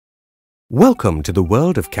Welcome to the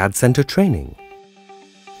world of CAD Center training.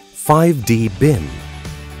 5D BIM.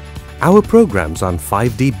 Our programs on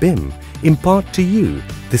 5D BIM impart to you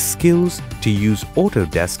the skills to use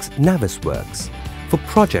Autodesk's Navisworks for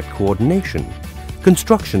project coordination,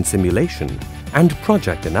 construction simulation, and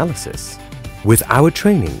project analysis. With our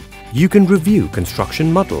training, you can review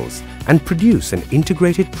construction models and produce an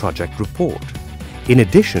integrated project report. In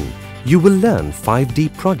addition, you will learn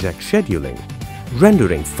 5D project scheduling,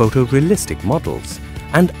 rendering photorealistic models,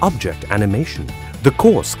 and object animation. The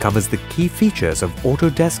course covers the key features of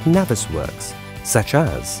Autodesk Navisworks, such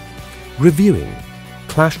as reviewing,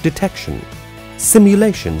 clash detection,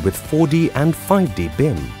 simulation with 4D and 5D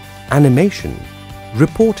BIM, animation,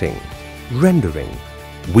 reporting, rendering.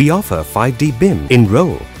 We offer 5D BIM.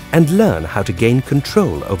 Enroll and learn how to gain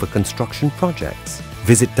control over construction projects.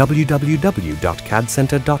 Visit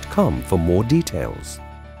www.cadcenter.com for more details.